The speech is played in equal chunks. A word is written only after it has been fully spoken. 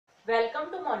Welcome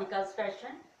to Monika's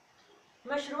fashion.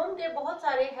 Mushroom के बहुत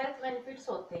सारे हेल्थ बेनिफिट्स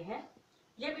होते हैं।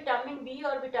 ये विटामिन बी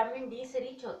और विटामिन डी से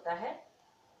रिच होता है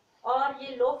और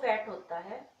ये लो फैट होता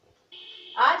है।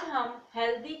 आज हम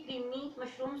हेल्दी क्रीमी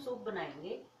मशरूम सूप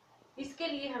बनाएंगे। इसके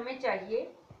लिए हमें चाहिए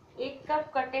 1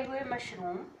 कप कटे हुए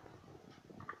मशरूम,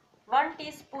 1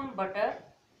 टीस्पून बटर,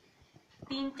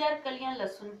 3-4 कलियां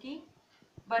लहसुन की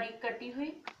बारीक कटी हुई,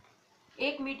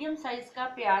 1 मीडियम साइज का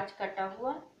प्याज कटा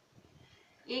हुआ,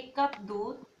 1 कप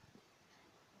दूध,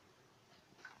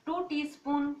 2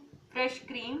 टीस्पून फ्रेश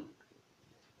क्रीम,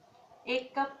 1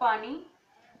 कप पानी,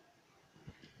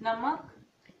 नमक,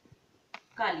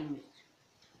 काली मिर्च।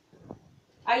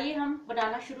 आइए हम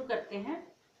बनाना शुरू करते हैं।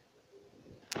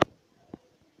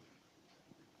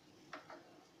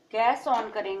 गैस ऑन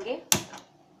करेंगे,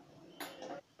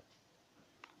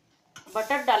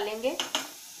 बटर डालेंगे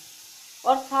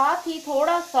और साथ ही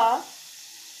थोड़ा सा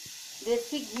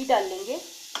देसी घी डालेंगे,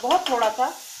 बहुत थोड़ा सा,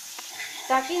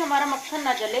 ताकि हमारा मक्खन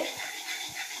ना जले।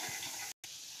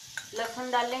 लहसुन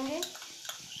डालेंगे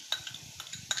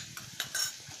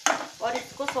और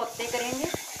इसको सौते करेंगे।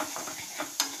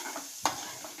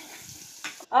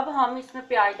 अब हम इसमें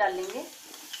प्याज डालेंगे।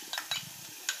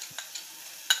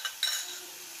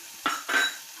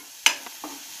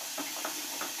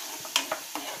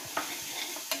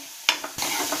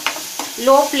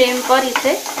 लो फ्लेम पर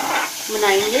इसे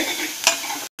बनाएंगे।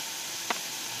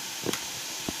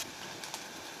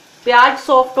 प्याज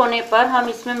सॉफ्ट होने पर हम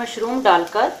इसमें मशरूम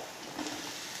डालकर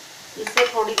इसे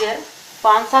थोड़ी देर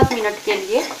 5-7 मिनट के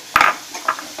लिए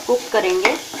कुक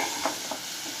करेंगे।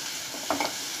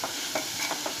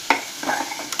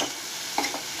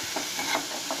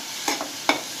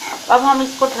 अब हम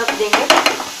इसको ढक देंगे।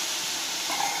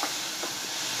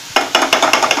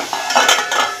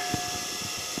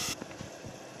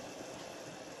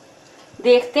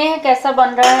 देखते हैं कैसा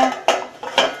बन रहा है।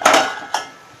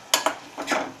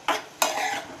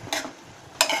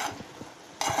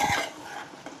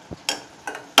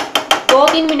 दो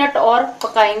 3 मिनट और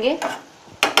पकाएंगे।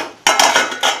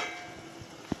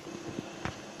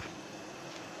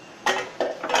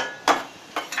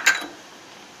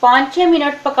 पाँच 6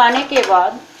 मिनट पकाने के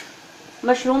बाद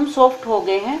मशरूम सॉफ्ट हो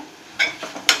गए हैं।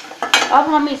 अब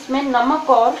हम इसमें नमक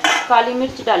और काली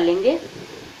मिर्च डालेंगे।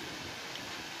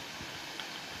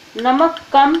 नमक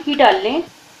कम ही डालें,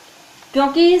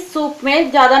 क्योंकि इस सूप में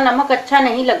ज़्यादा नमक अच्छा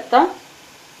नहीं लगता।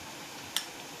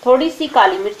 थोड़ी सी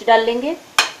काली मिर्च डालेंगे।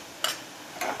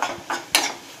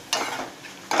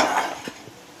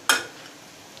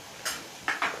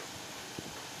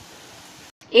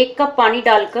 एक कप पानी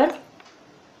डालकर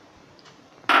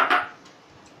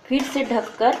फिर से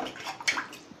ढककर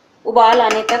उबाल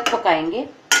आने तक पकाएंगे।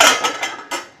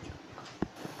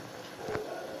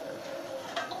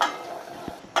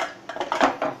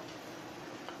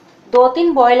 दो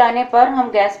 3 बॉयल आने पर हम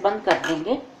गैस बंद कर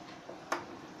देंगे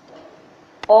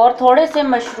और थोड़े से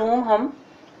मशरूम हम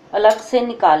अलग से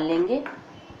निकाल लेंगे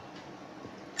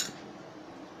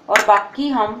और बाकी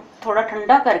हम थोड़ा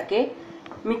ठंडा करके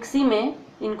मिक्सी में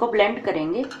इनको ब्लेंड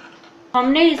करेंगे।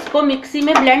 हमने इसको मिक्सी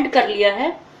में ब्लेंड कर लिया है।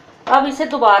 अब इसे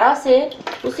दोबारा से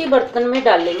उसी बर्तन में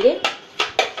डालेंगे।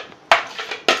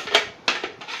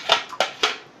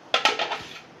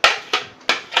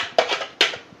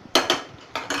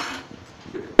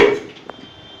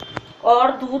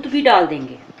 और दूध भी डाल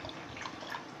देंगे।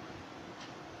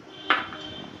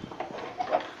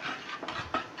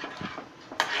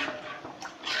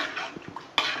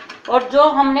 और जो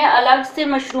हमने अलग से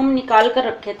मशरूम निकाल कर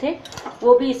रखे थे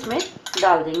वो भी इसमें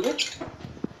डाल देंगे।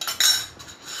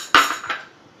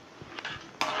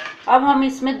 अब हम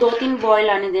इसमें 2-3 बॉयल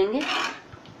आने देंगे।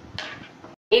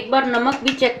 एक बार नमक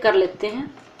भी चेक कर लेते हैं।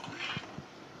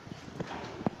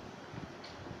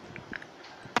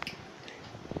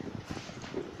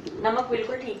 नमक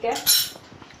बिल्कुल ठीक है।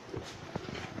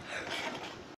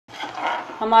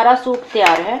 हमारा सूप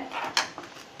तैयार है।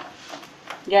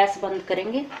 गैस बंद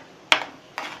करेंगे।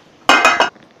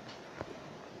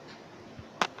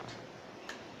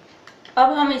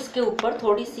 अब हम इसके ऊपर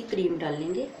थोड़ी सी क्रीम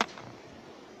डालेंगे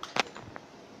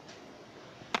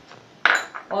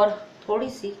और थोड़ी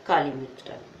सी काली मिर्च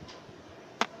डालेंगे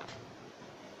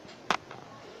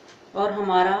और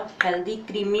हमारा healthy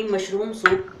creamy mushroom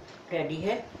soup ready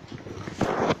है।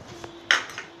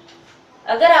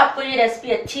 अगर आपको ये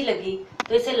रेसिपी अच्छी लगी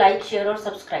तो इसे लाइक, शेयर और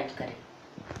सब्सक्राइब करें।